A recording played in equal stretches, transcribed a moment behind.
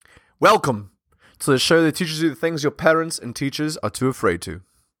Welcome to the show that teaches you the things your parents and teachers are too afraid to.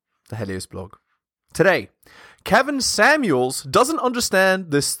 The Helios blog. Today, Kevin Samuels doesn't understand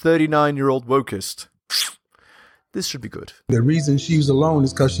this 39-year-old wokist. This should be good. The reason she's alone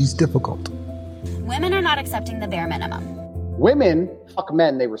is because she's difficult. Women are not accepting the bare minimum. Women fuck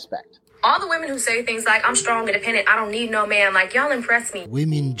men they respect. All the women who say things like, I'm strong, independent, I don't need no man, like, y'all impress me.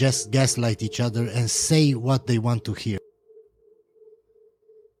 Women just gaslight each other and say what they want to hear.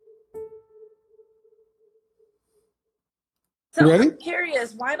 So Ready? I'm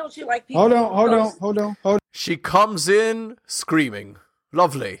curious, why don't you like people? Hold on. She comes in screaming.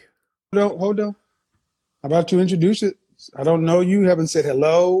 Lovely. Hold on. How about you introduce it? I don't know you. Haven't said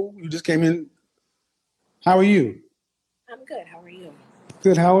hello. You just came in. How are you? I'm good. How are you?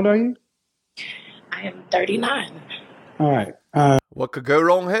 Good. How old are you? I am 39. All right. What could go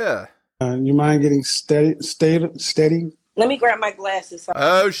wrong here? You mind getting steady? Let me grab my glasses.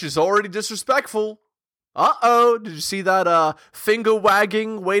 Oh, she's already disrespectful. Uh-oh. Did you see that finger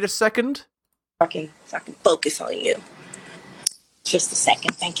wagging? Wait a second. So I can focus on you. Just a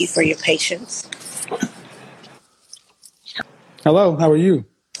second. Thank you for your patience. Hello. How are you?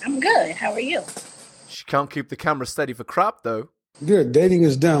 I'm good. How are you? She can't keep the camera steady for crap, though. Good. Dating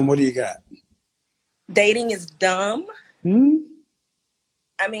is dumb. What do you got? Dating is dumb. I mean,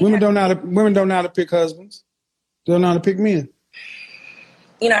 women don't know how to pick husbands. They don't know how to pick men.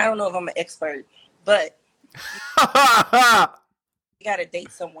 I don't know if I'm an expert, but you got to date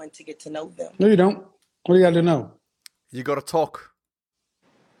someone to get to know them. No, you don't. What do you got to know? You got to talk.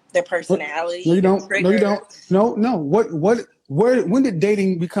 Their personality. No, you don't. No, you don't. No. When did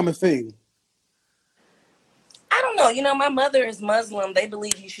dating become a thing? I don't know. My mother is Muslim. They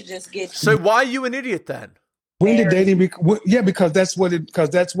believe you should just get. So why are you an idiot then? When did dating because that's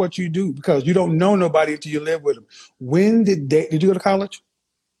what you do, because you don't know nobody until you live with them. When did you go to college?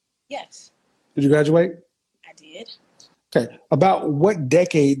 Yes. Did you graduate? I did. Okay. About what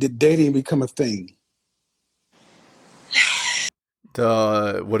decade did dating become a thing?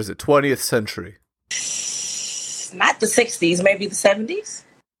 The 20th century. Not the 60s, maybe the 70s.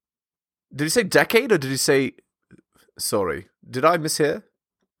 Did he say decade or did he say... Sorry, did I mishear?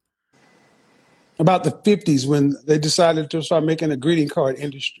 About the 50s, when they decided to start making a greeting card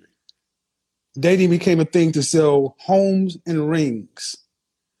industry. Dating became a thing to sell homes and rings.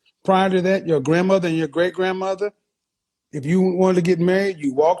 Prior to that, your grandmother and your great-grandmother, if you wanted to get married,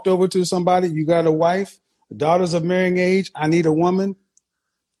 you walked over to somebody, you got a wife, the daughter's of marrying age, I need a woman,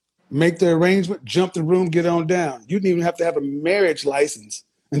 make the arrangement, jump the room, get on down. You didn't even have to have a marriage license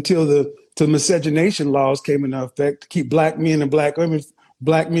until the miscegenation laws came into effect to keep black men and black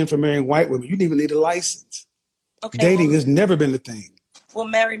men from marrying white women. You didn't even need a license. Okay, dating has never been a thing. Well,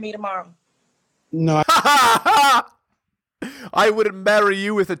 marry me tomorrow. No. I wouldn't marry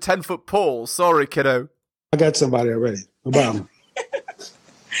you with a 10-foot pole. Sorry, kiddo. I got somebody already. Obama.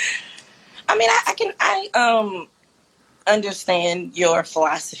 I mean, I understand your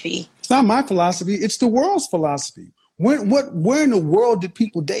philosophy. It's not my philosophy. It's the world's philosophy. Where in the world did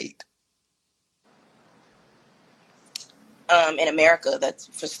people date? In America, that's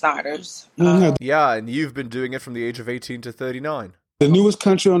for starters. Yeah, and you've been doing it from the age of 18 to 39. The newest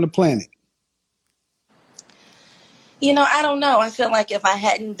country on the planet. I don't know. I feel like if I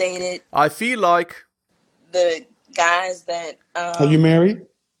hadn't dated... I feel like... the guys that... Are you married?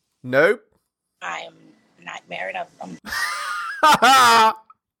 Nope. I am not married.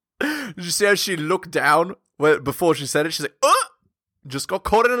 Did you see how she looked down before she said it? She's like, oh! Just got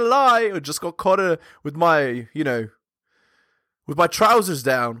caught in a lie, or just got caught with my, with my trousers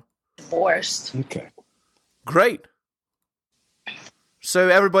down. Divorced. Okay. Great. So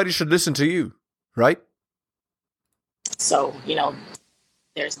everybody should listen to you, right? So,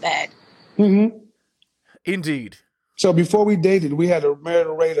 there's that. Mm-hmm. Indeed. So before we dated, we had a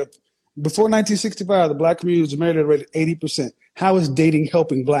marital rate of, before 1965, the black community was a marital rate of 80%. How is dating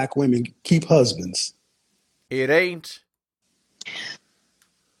helping black women keep husbands? It ain't.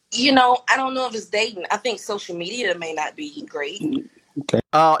 I don't know if it's dating. I think social media may not be great. Okay.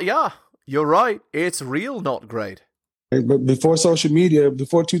 Yeah, you're right. It's real not great. But before social media,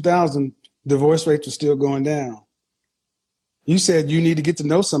 before 2000, divorce rates were still going down. You said you need to get to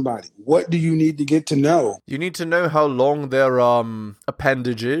know somebody. What do you need to get to know? You need to know how long their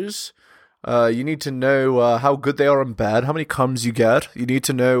appendage is. You need to know how good they are in bed, how many comes you get. You need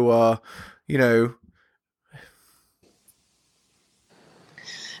to know,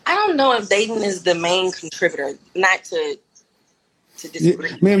 I don't know if dating is the main contributor. Not to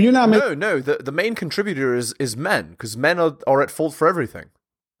disagree. Ma'am, you're not... No. The main contributor is men, because men are at fault for everything.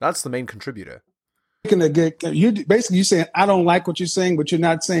 That's the main contributor. You saying I don't like what you're saying, but you're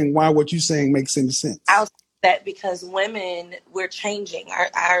not saying why what you're saying makes any sense. I'll say that because women, we're changing.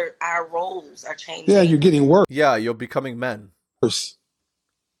 Our roles are changing. Yeah, you're getting worse. Yeah, you're becoming men. Okay.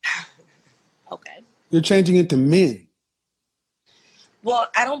 You're changing into men. Well,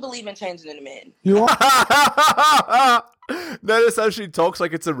 I don't believe in changing into men. You are. Notice how she talks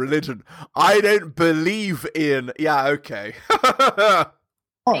like it's a religion. I don't believe in. Yeah, okay.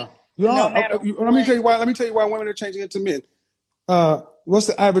 You No are. matter Let me tell you why. Let me tell you why women are changing into men. What's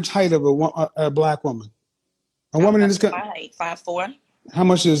the average height of a black woman? A woman in this country. 5'4". How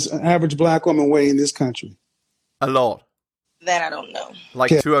much does an average black woman weigh in this country? A lot. That I don't know.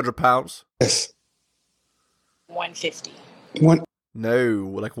 Like 200 pounds? Yes. 150. No,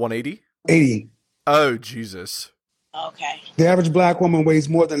 like 180? 80. Oh, Jesus. Okay. The average black woman weighs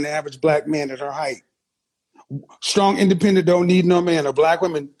more than the average black man at her height. Strong, independent, don't need no man. A black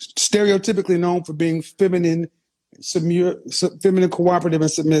woman, stereotypically known for being feminine, feminine, cooperative,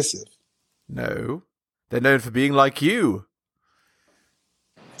 and submissive. No. They're known for being like you.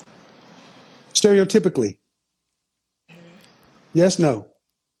 Stereotypically. Yes, no.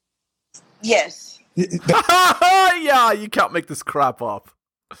 Yes. Yeah, you can't make this crap up.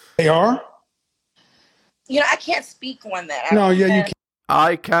 They are? I can't speak on that. You can't.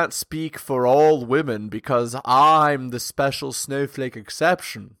 I can't speak for all women because I'm the special snowflake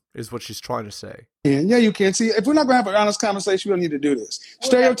exception, is what she's trying to say. Yeah, you can. See, if we're not going to have an honest conversation, we don't need to do this.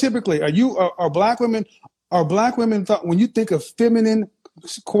 Stereotypically, are black women thought, when you think of feminine,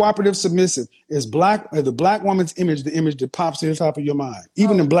 cooperative, submissive, is the black woman's image the image that pops to the top of your mind,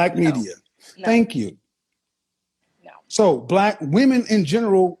 even in black media? No. Thank you. No. So black women in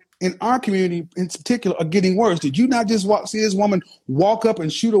general, in our community in particular, are getting worse. Did you not just see this woman walk up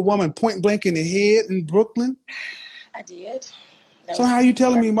and shoot a woman point blank in the head in Brooklyn? I did. So how are you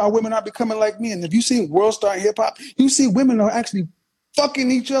telling me my women are becoming like men? Have you seen World Star Hip Hop? You see women are actually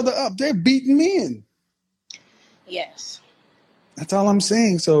fucking each other up. They're beating men. Yes. That's all I'm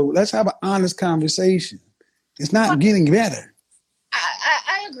saying. So let's have an honest conversation. It's not getting better.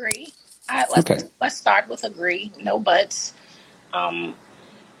 I agree. Okay. Let's start with agree. No buts.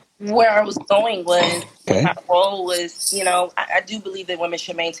 Where I was going was my role was, I do believe that women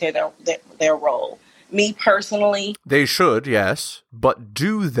should maintain their role. Me personally. They should, yes. But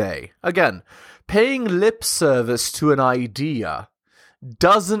do they? Again, paying lip service to an idea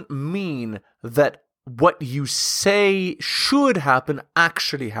doesn't mean that what you say should happen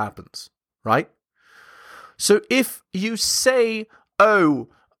actually happens, right? So if you say,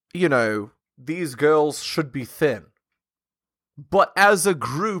 these girls should be thin, but as a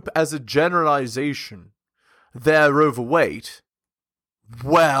group, as a generalization, they're overweight,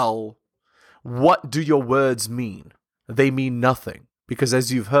 well, what do your words mean? They mean nothing. Because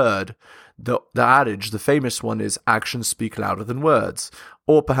as you've heard, the adage, the famous one is actions speak louder than words.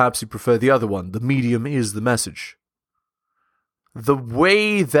 Or perhaps you prefer the other one, the medium is the message. The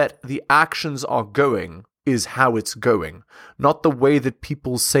way that the actions are going is how it's going, not the way that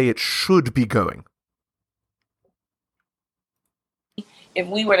people say it should be going. If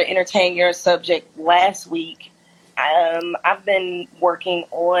we were to entertain your subject last week, I've been working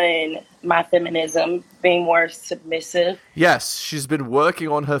on my feminism, being more submissive. Yes, she's been working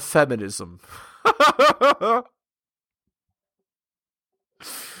on her feminism.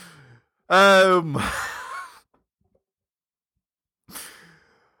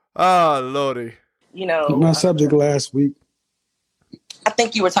 Lordy. My subject last week. I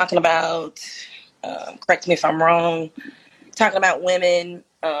think you were talking about, correct me if I'm wrong, talking about women,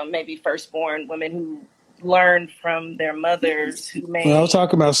 maybe firstborn women who learn from their mothers who may. Well, I was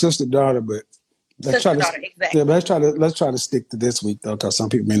talking about sister-daughter, but exactly. Yeah, but let's try to stick to this week though, because some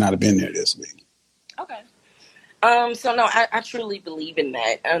people may not have been there this week. Okay. So no, I truly believe in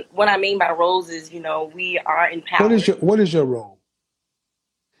that. What I mean by roles is, we are empowered. What is your role?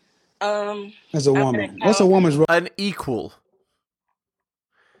 As a woman, what's a woman's role? An equal.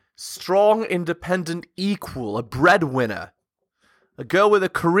 Strong, independent equal. A breadwinner. A girl with a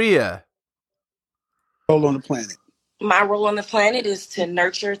career. Role on the planet. My role on the planet is to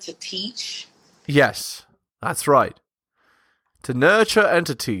nurture, to teach. Yes, that's right. To nurture and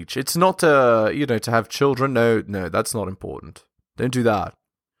to teach. It's not to have children. No, that's not important. Don't do that.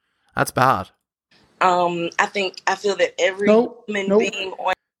 That's bad. I feel that every human being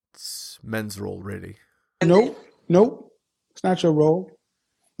on. It's men's role, really. Nope. It's not your role.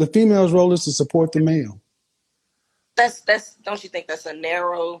 The female's role is to support the male. That's. Don't you think that's a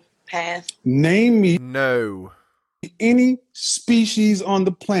narrow path? Name me any species on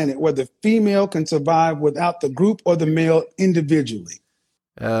the planet where the female can survive without the group or the male individually.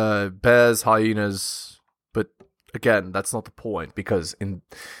 bears, hyenas, but again, that's not the point, because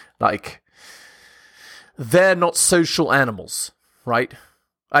they're not social animals, right?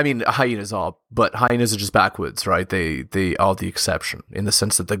 I mean, hyenas are, but hyenas are just backwards, right? They are the exception, in the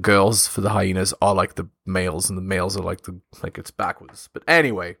sense that the girls for the hyenas are like the males, and the males are like it's backwards. But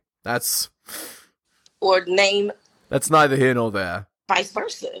anyway, that's neither here nor there. Vice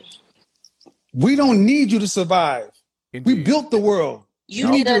versa. We don't need you to survive. Indeed. We built the world.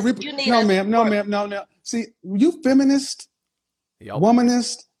 No, ma'am. See, you feminists, Yep.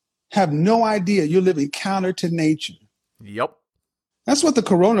 womanists, have no idea you're living counter to nature. Yep. That's what the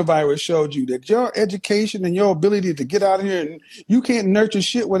coronavirus showed you, that your education and your ability to get out here, and you can't nurture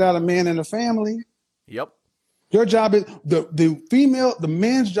shit without a man and a family. Yep. Your job is, the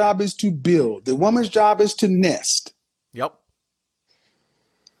man's job is to build. The woman's job is to nest. Yep.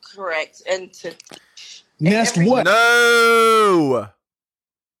 Correct. And to nest what? No.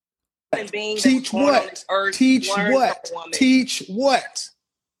 Teach what? Teach what? Teach what?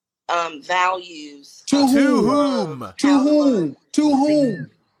 Values. To whom? To whom? To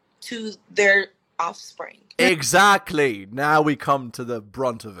whom? To their offspring. Exactly. Now we come to the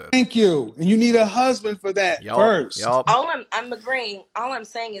brunt of it. Thank you. And you need a husband for that first. Yep. I'm agreeing. All I'm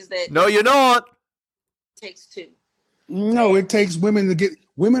saying is that no, you're not. It takes two. No, it takes women to get.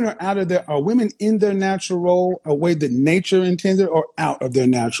 Women are out of their. Are women in their natural role, a way that nature intended, or out of their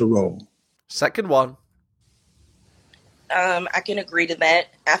natural role? Second one. I can agree to that.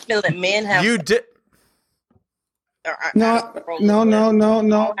 I feel that men have. You did. No.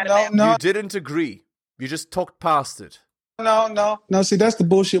 You didn't agree. You just talked past it. No. See, that's the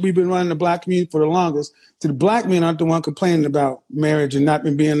bullshit we've been running the black community for the longest. So the black men aren't the one complaining about marriage and not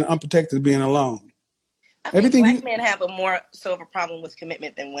being unprotected, being alone. I think black men have a more so of a problem with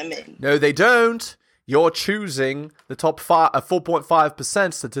commitment than women. No, they don't. You're choosing the top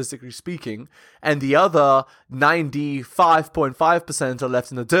 4.5%, statistically speaking, and the other 95.5% are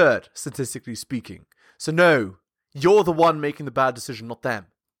left in the dirt, statistically speaking. So no, you're the one making the bad decision, not them.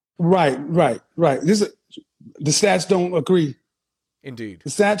 Right. The stats don't agree. Indeed. The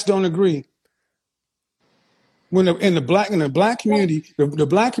stats don't agree. When in the black community, the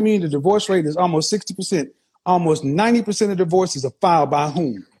black community, the divorce rate is almost 60%. Almost 90% of divorces are filed by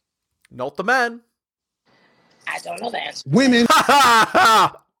whom? Not the men. I don't know the answer. Women.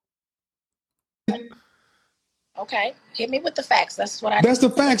 Okay, hit me with the facts. That's the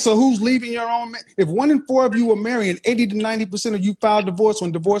facts. So who's leaving your own man? If 1 in 4 of you were married and 80 to 90% of you filed divorce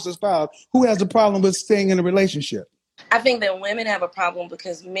when divorce is filed, who has a problem with staying in a relationship? I think that women have a problem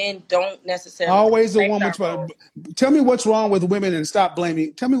because men don't necessarily. Always a woman's problem. Tell me what's wrong with women and stop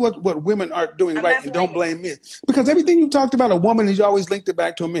blaming. Tell me what women are doing right and don't blame men. Because everything you talked about a woman is always linked it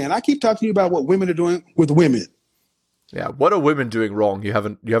back to a man. I keep talking to you about what women are doing with women. Yeah, what are women doing wrong? You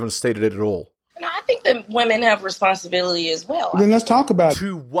haven't stated it at all. No, I think that women have responsibility as well. Then let's talk about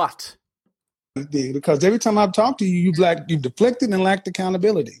to what? Because every time I've talked to you, you've deflected and lacked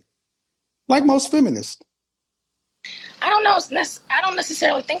accountability, like most feminists. I don't know. I don't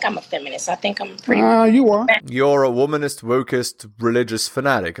necessarily think I'm a feminist. I think I'm pretty. You are. You're a womanist, wokist, religious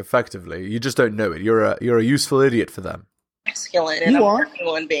fanatic. Effectively, you just don't know it. You're a useful idiot for them. Masculine, and I'm working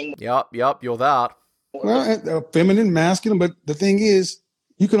on being. Yep. You're that. Well, feminine, masculine, but the thing is,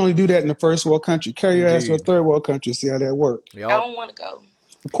 you can only do that in the first world country. Carry your ass to a third world country, see how that works. Yep. I don't want to go.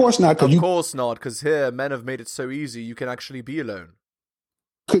 Of course not. Of course not, because here men have made it so easy you can actually be alone.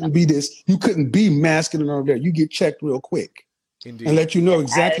 Couldn't be this. You couldn't be masculine over there. You get checked real quick. Indeed. And let you know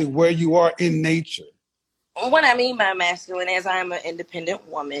exactly where you are in nature. What I mean by masculine is I'm an independent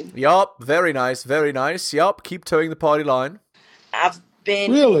woman. Yup, very nice, very nice. Yup, keep towing the party line. I've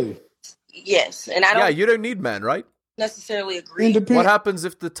been really. Yes, and I don't. Yeah, you don't need men, right? Necessarily agree. What happens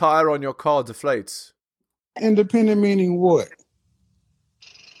if the tire on your car deflates? Independent meaning what?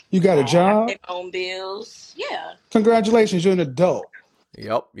 You got a job? I pay my own bills. Yeah. Congratulations, you're an adult.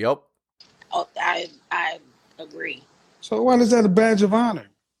 Yep. Oh, I agree. So why is that a badge of honor?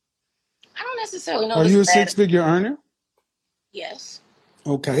 I don't necessarily know. Are you a six-figure earner? Yes.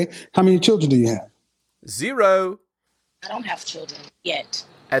 Okay. How many children do you have? 0. I don't have children yet.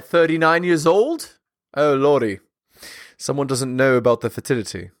 At 39 years old? Oh, lordy. Someone doesn't know about the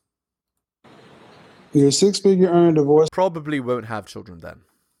fertility. You're a six-figure earner, divorced. Probably won't have children then.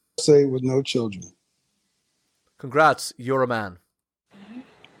 Say with no children. Congrats, you're a man.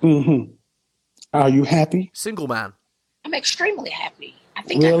 Mm-hmm. Are you happy? Single man. I'm extremely happy. I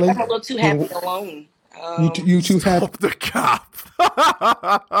think really? I'm a little too happy alone. You too happy? Stop the cap.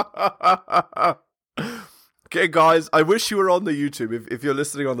 Okay, guys, I wish you were on the YouTube if you're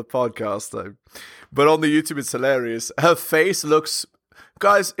listening on the podcast, though. But on the YouTube, it's hilarious. Her face looks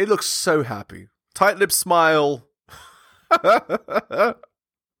Guys, it looks so happy. Tight lip smile.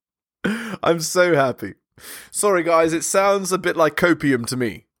 I'm so happy. Sorry, guys, it sounds a bit like copium to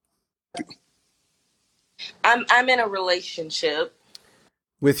me. I'm in a relationship.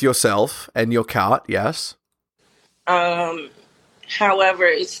 With yourself and your cat, yes. However,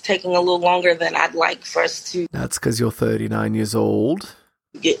 it's taking a little longer than I'd like for us to. That's because you're 39 years old.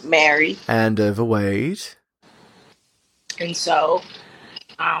 Get married. And overweight. And so,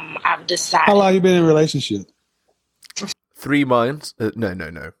 I've decided. How long have you been in a relationship? 3 months.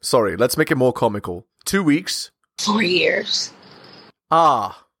 No. Sorry, let's make it more comical. 2 weeks. 4 years.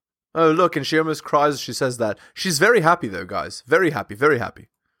 Ah. Oh, look, and she almost cries as she says that. She's very happy, though, guys. Very happy, very happy.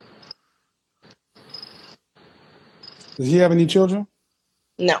 Does he have any children?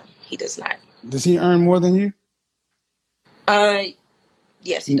 No, he does not. Does he earn more than you?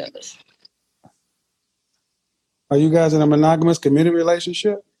 Yes, he does. Are you guys in a monogamous, committed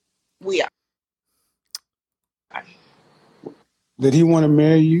relationship? We are. Did he want to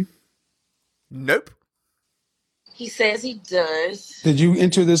marry you? Nope. He says he does. Did you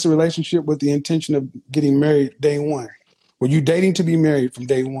enter this relationship with the intention of getting married day one? Were you dating to be married from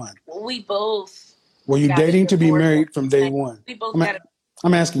day one? We both. Were you dating to be married from day one? We both got.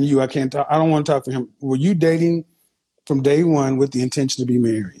 I'm asking you. I can't talk. I don't want to talk for him. Were you dating from day one with the intention to be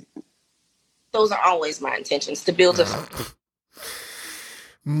married? Those are always my intentions, to build a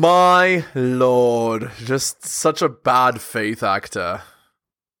My lord, just such a bad faith actor.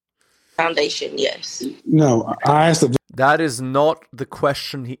 foundation. Yes. No, I asked. That is not the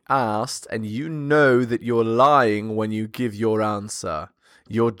question he asked, and you know that you're lying when you give your answer.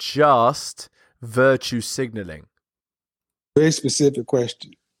 You're just virtue signaling. Very specific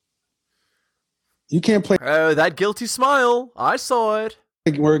question. You can't play Oh, that guilty smile. I saw it.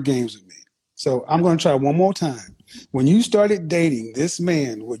 word games with me. So I'm going to try one more time. When you started dating this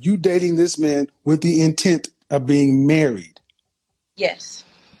man, were you dating this man with the intent of being married? Yes.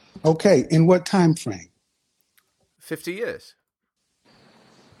 Okay. In what time frame? 50 years.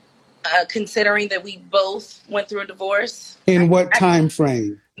 Considering that we both went through a divorce. In what time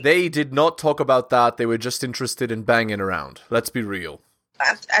frame? They did not talk about that. They were just interested in banging around. Let's be real.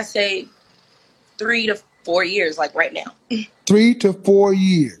 I say 3 to 4 years, like right now. 3 to 4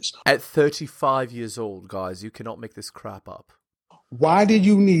 years. At 35 years old, guys, you cannot make this crap up. Why did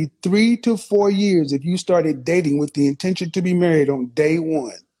you need 3 to 4 years if you started dating with the intention to be married on day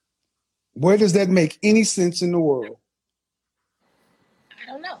one? Where does that make any sense in the world?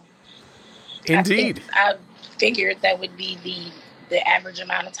 I don't know. Indeed. I figured that would be the average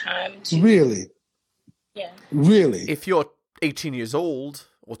amount of time to. Really? Yeah. Really? If you're 18 years old,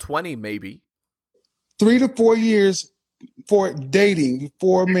 or 20 maybe. 3 to 4 years for dating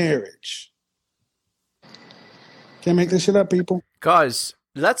before marriage. Can't make this shit up, people. Guys,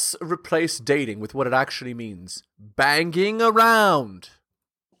 let's replace dating with what it actually means. Banging around.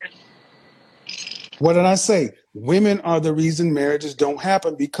 What did I say? Women are the reason marriages don't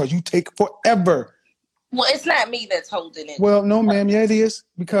happen because you take forever. Well, it's not me that's holding it. Well, no, ma'am, yeah, it is.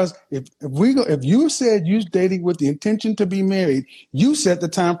 Because if you said you're dating with the intention to be married, you set the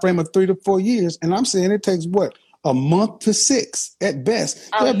time frame of 3 to 4 years, and I'm saying it takes what? A month to 6 at best.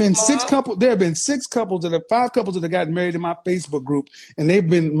 There have been 5 couples that have gotten married in my Facebook group, and they've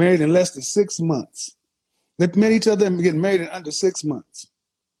been married in less than 6 months. They've met each other and getting married in under 6 months.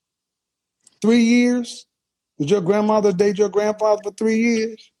 3 years? Did your grandmother date your grandfather for 3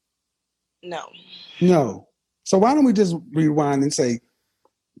 years? No. So why don't we just rewind and say,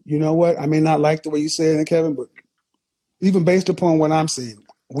 you know what? I may not like the way you said it, Kevin, but even based upon what I'm saying,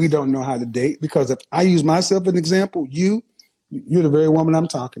 we don't know how to date. Because if I use myself as an example, you're the very woman I'm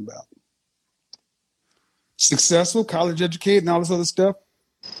talking about. Successful, college educated, and all this other stuff.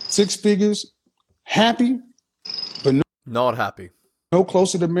 6 figures, happy, but not happy. No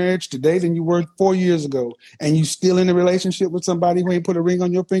closer to marriage today than you were 4 years ago. And you still in a relationship with somebody who ain't put a ring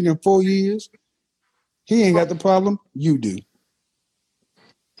on your finger in 4 years? He ain't got the problem. You do.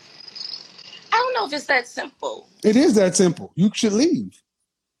 I don't know if it's that simple. It is that simple. You should leave.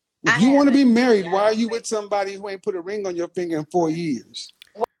 If you want to be married, why are you with somebody who ain't put a ring on your finger in 4 years?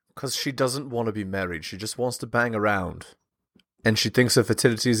 Because she doesn't want to be married. She just wants to bang around. And she thinks her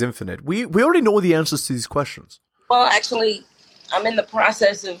fertility is infinite. We already know the answers to these questions. Well, actually, I'm in the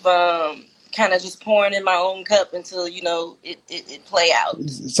process of kind of just pouring in my own cup until, it play out.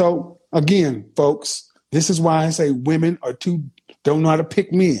 So, again, folks, this is why I say women don't know how to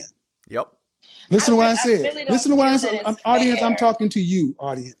pick men. Yep. Listen to what I said. Listen to what I said. Audience, I'm talking to you,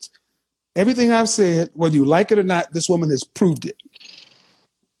 audience. Everything I've said, whether you like it or not, this woman has proved it.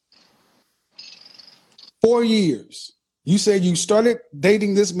 4 years. You said you started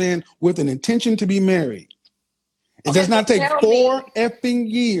dating this man with an intention to be married. It does not take 4 effing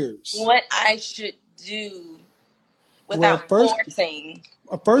years. What I should do without forcing.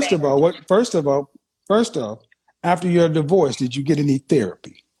 First off, after your divorce, did you get any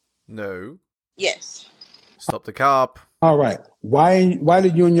therapy? No. Yes. Stop the cop. All right. Why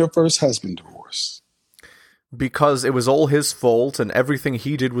did you and your first husband divorce? Because it was all his fault and everything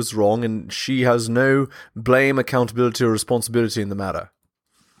he did was wrong, and she has no blame, accountability, or responsibility in the matter.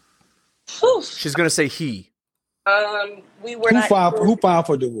 Whew. She's going to say he. We were not. Who filed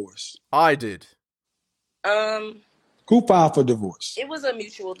for divorce? I did. Who filed for divorce? It was a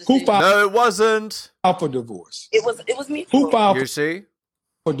mutual decision. No, it wasn't. Filed for divorce? It was mutual. Who filed You see?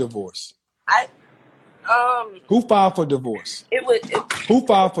 for divorce? Who filed for divorce? Who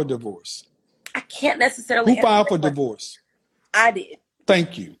filed for divorce? I can't necessarily. Who filed for divorce? I did.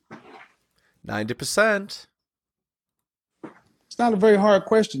 Thank you. 90%. It's not a very hard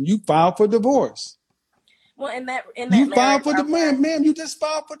question. You filed for divorce. Well, in that you filed for the ma'am. You just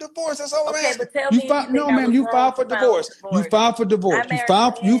filed for divorce. That's all I'm asking. But tell me, no, ma'am. You filed for divorce. You filed for divorce.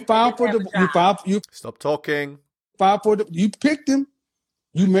 You filed for divorce. Stop talking. Filed for you picked him.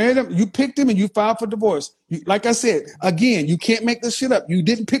 You married him. You picked him, and you filed for divorce. Like I said, again, you can't make this shit up. You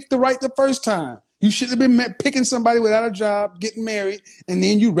didn't pick the first time. You should have been picking somebody without a job, getting married, and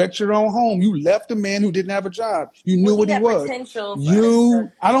then you wrecked your own home. You left a man who didn't have a job. You knew what he was.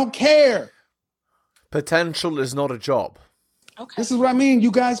 I don't care. Potential is not a job. Okay. This is what I mean.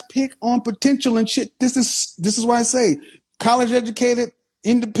 You guys pick on potential and shit. This is why I say college educated,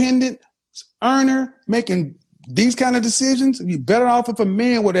 independent, earner, making these kind of decisions. You're better off if a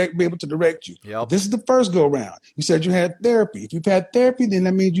man would be able to direct you. Yep. This is the first go round. You said you had therapy. If you've had therapy, then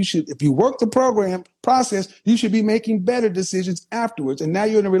that means you should, if you work the process, you should be making better decisions afterwards. And now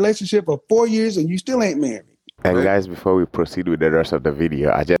you're in a relationship for 4 years and you still ain't married. And guys, before we proceed with the rest of the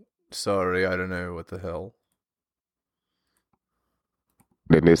video, Sorry, I don't know what the hell.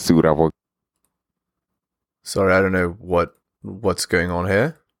 Sorry, I don't know what's going on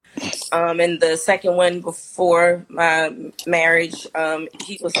here. And the second one before my marriage,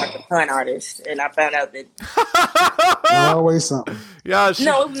 he was like a con artist, and I found out that always something. Yeah,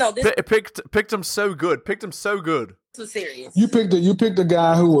 no, this picked him so good. Picked him so good. This was serious. You picked a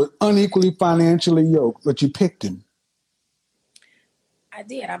guy who was unequally financially yoked, but you picked him. I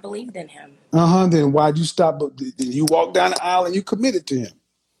did. I believed in him. Then why'd you stop? You walked down the aisle and you committed to him.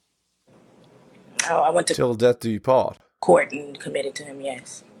 Oh, I went to till death do you part. Court and committed to him.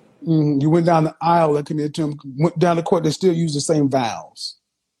 Yes. You went down the aisle and committed to him. Went down to court. They still use the same vows.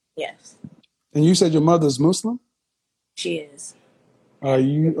 Yes. And you said your mother's Muslim? She is. Are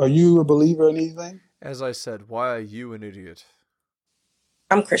you a believer in anything? As I said, why are you an idiot?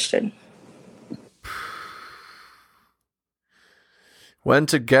 I'm Christian.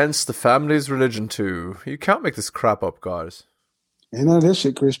 Went against the family's religion too. You can't make this crap up, guys. Ain't none of this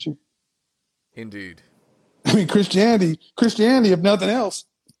shit Christian. Indeed. I mean, Christianity, if nothing else,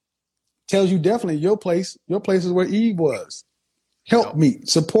 tells you definitely your place is where Eve was. Help me,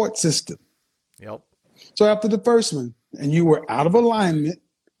 support system. Yep. So after the first one, and you were out of alignment,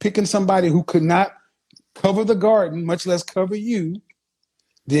 picking somebody who could not cover the garden, much less cover you,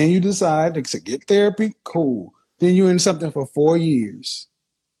 then you decide to get therapy, cool. Then you're in something for 4 years.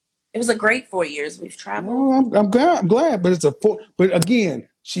 It was a great 4 years. We've traveled. Oh, I'm glad, but but again,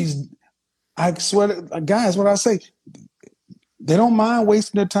 I swear, guys, what I say, they don't mind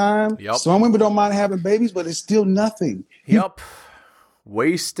wasting their time. Yep. Some women don't mind having babies, but it's still nothing. Yep.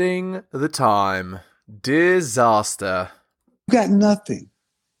 Wasting the time. Disaster. You got nothing.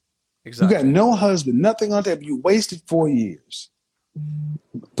 Exactly. You got no husband, nothing on that. You wasted 4 years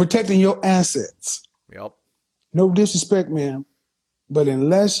protecting your assets. Yep. No disrespect, ma'am, but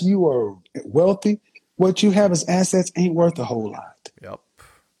unless you are wealthy, what you have as assets ain't worth a whole lot. Yep.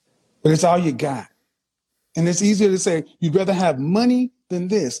 But it's all you got. And it's easier to say you'd rather have money than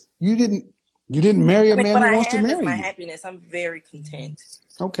this. You didn't marry a man who wants to marry you. My happiness. I'm very content.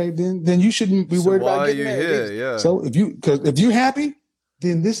 Okay, then you shouldn't be worried about getting married. Why are you here? Yeah. So if you're happy,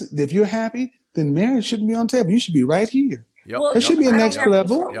 if you're happy, then marriage shouldn't be on table. You should be right here. Yep. Well, there should be a next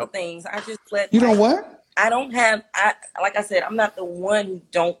level. Things. I just let you know what? I don't have. Like I said, I'm not the one who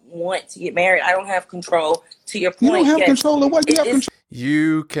don't want to get married. I don't have control. To your point, you don't have control of what you have control.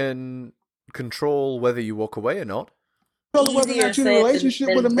 You can control whether you walk away or not. Control whether you're in a relationship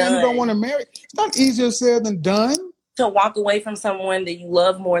with a man who don't want to marry. It's not easier said than done. To walk away from someone that you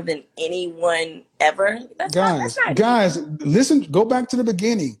love more than anyone ever. That's not guys, listen. Go back to the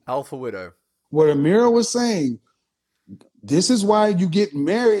beginning. Alpha widow. What Amira was saying. This is why you get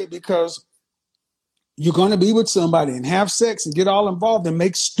married, because you're going to be with somebody and have sex and get all involved and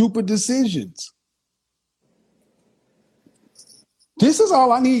make stupid decisions. This is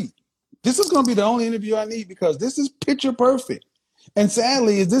all I need. This is going to be the only interview I need because this is picture perfect. And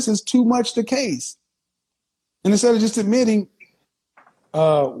sadly, this is too much the case. And instead of just admitting,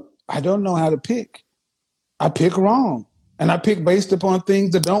 I don't know how to pick, I pick wrong. And I pick based upon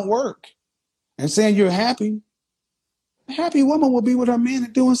things that don't work. And saying you're happy, a happy woman will be with her man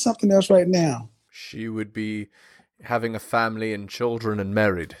and doing something else right now. She would be having a family and children and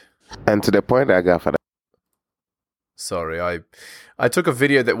married. And to the point I got for that. Sorry, I took a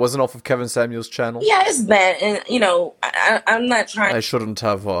video that wasn't off of Kevin Samuel's channel. Yeah, it's bad. And, you know, I'm not trying I shouldn't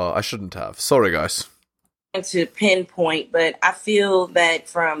have. Sorry, guys. to pinpoint, but I feel that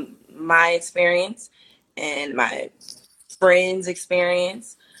from my experience and my friends'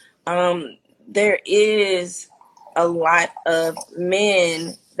 experience, there is a lot of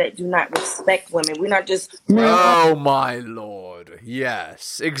men that do not respect women. We're not just... Oh, my Lord.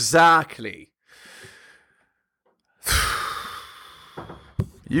 Yes, exactly.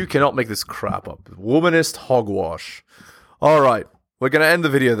 You cannot make this crap up. Womanist hogwash. All right, we're going to end the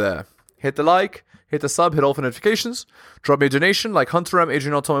video there. Hit the like, hit the sub, hit all for notifications. Drop me a donation like Hunter Ram,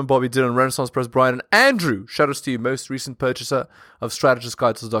 Adrian Tom, and Bobby Dylan, Renaissance Press, Brian, and Andrew. Shoutouts to you, most recent purchaser of Strategist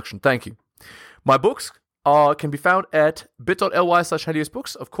Guide to Seduction. Thank you. My books can be found at bit.ly/Helios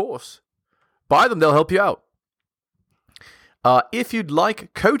Books, of course. Buy them, they'll help you out. If you'd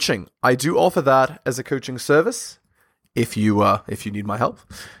like coaching, I do offer that as a coaching service. If you need my help,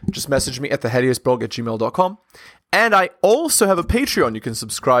 just message me at theheliosblog@gmail.com. And I also have a Patreon you can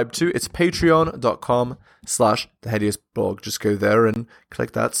subscribe to. It's patreon.com/theheliosblog. Just go there and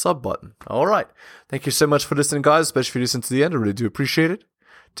click that sub button. All right. Thank you so much for listening, guys, especially if you listen to the end. I really do appreciate it.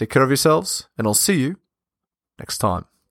 Take care of yourselves, and I'll see you next time.